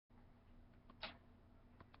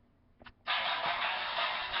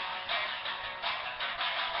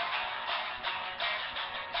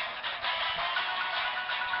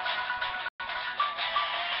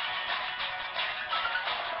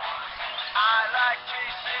like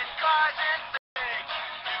chasing cars and things.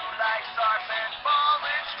 You like surfing,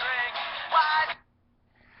 bowling string. Why?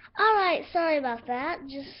 Alright, sorry about that.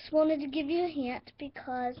 Just wanted to give you a hint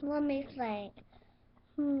because let me think.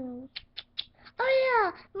 Oh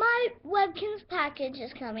yeah, my webkinz package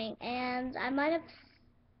is coming, and I might have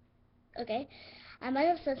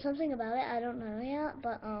said something about it. I don't know yet,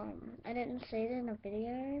 but I didn't say it in a video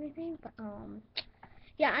or anything. But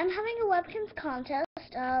yeah, I'm having a webkinz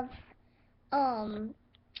contest of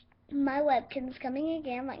my webkinz coming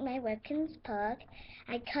again, like my webkinz pug.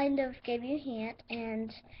 I kind of gave you a hint,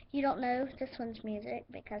 and you don't know this one's music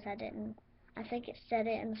because I think it said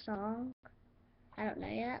it in the song. I don't know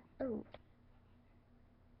yet. Ooh,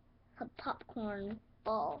 a popcorn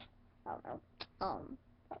ball. I don't know.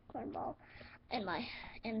 Popcorn ball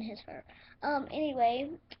in his fur. Anyway,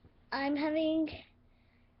 I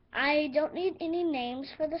don't need any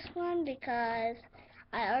names for this one because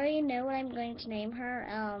I already know what I'm going to name her.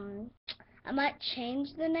 I might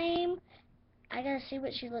change the name. I gotta see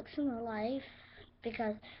what she looks in real life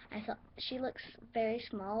because I thought she looks very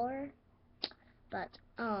smaller. But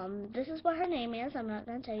this is what her name is. I'm not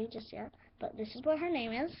gonna tell you just yet, but this is what her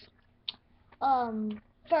name is.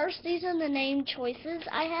 First, these are the name choices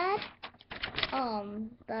I had.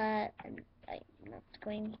 But I'm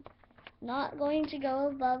not going to go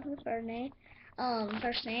above the first name.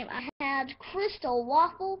 I had Crystal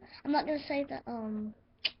Waffle. I'm not gonna say the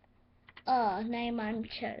name I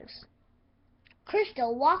chose.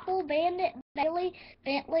 Crystal Waffle, Bandit, Bailey,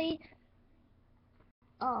 Bentley,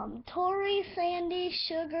 Tori, Sandy,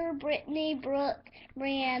 Sugar, Brittany, Brooke,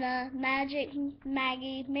 Brianna, Magic,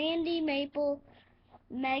 Maggie, Mandy, Maple,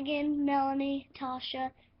 Megan, Melanie,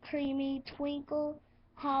 Tasha, Creamy, Twinkle,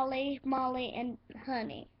 Holly, Molly, and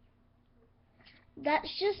Honey.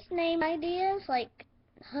 That's just name ideas, like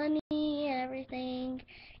Honey and everything.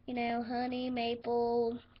 You know, Honey,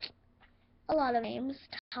 Maple, a lot of names,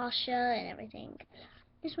 Tasha and everything.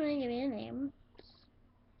 Just want to give you a name.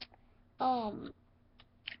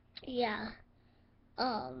 Yeah.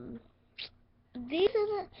 These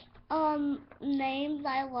are the names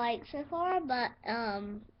I liked so far, but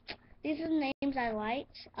these are the names I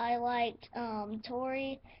liked. I liked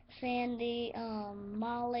Tori, Sandy,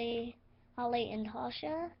 Molly, Holly, and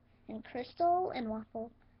Tasha, and Crystal, and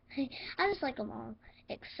Waffle. I just like them all,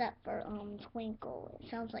 except for Twinkle. It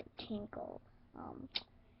sounds like Tinkle.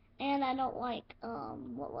 And I don't like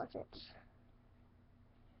what was it?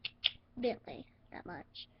 Bentley that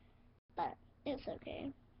much, but it's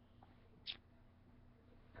okay.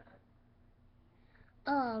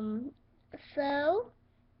 So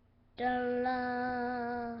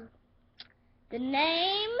the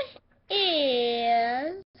name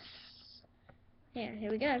is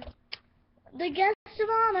here we go. The guest of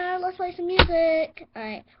honor. Let's play some music. All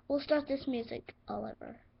right, we'll start this music all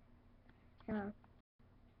over. Come on.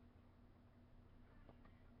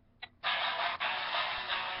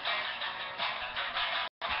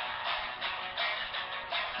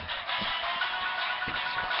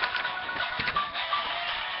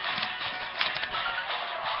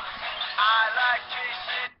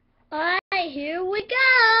 Alright, here we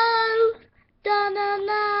go! Dun dun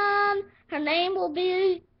dun! Her name will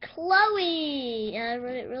be Chloe! I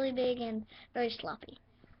wrote it really big and very sloppy.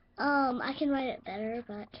 I can write it better,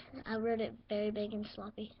 but I wrote it very big and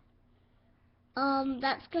sloppy.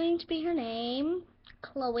 That's going to be her name,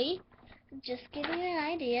 Chloe. Just giving you an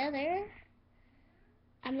idea there.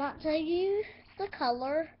 I'm not telling you the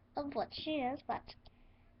color of what she is, but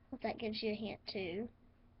that gives you a hint too.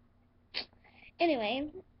 Anyway,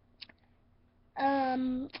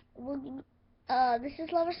 this is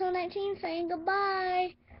Lover719 saying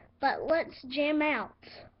goodbye, but let's jam out.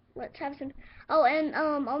 Let's have some. Oh, and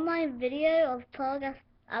on my video of Pug,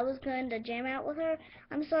 I was going to jam out with her.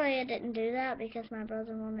 I'm sorry I didn't do that because my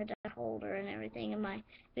brother wanted to hold her and everything, and my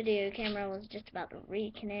video camera was just about to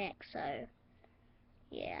reconnect. So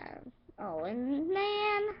yeah. Oh, and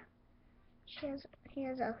man, he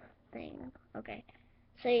has a thing. Okay,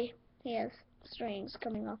 see, he has strings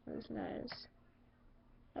coming off of his nose.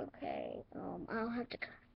 Okay, I'll have to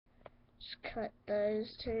just cut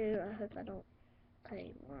those two. I hope I don't cut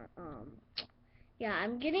any more. Yeah,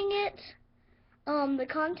 I'm getting it. The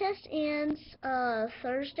contest ends,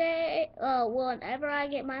 Thursday, whenever I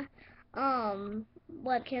get my,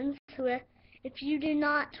 webkinz. If you do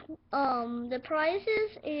not, the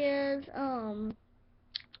prizes is,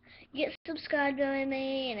 get subscribed to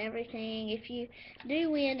me and everything. If you do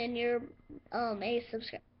win and you're,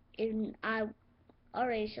 and I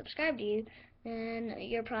already subscribed to you, then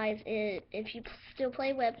your prize is, if you still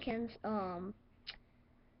play webkinz,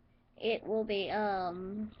 it will be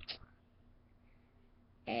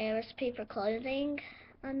a recipe for clothing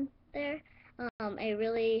on there. A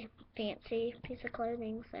really fancy piece of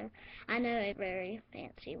clothing. So I know a very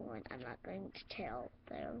fancy one. I'm not going to tell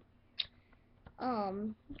though.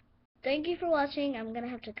 Thank you for watching. I'm gonna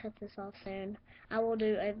have to cut this off soon. I will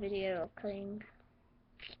do a video of cutting,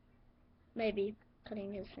 maybe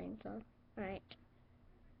cutting his things off. Alright.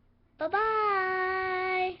 Bye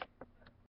bye!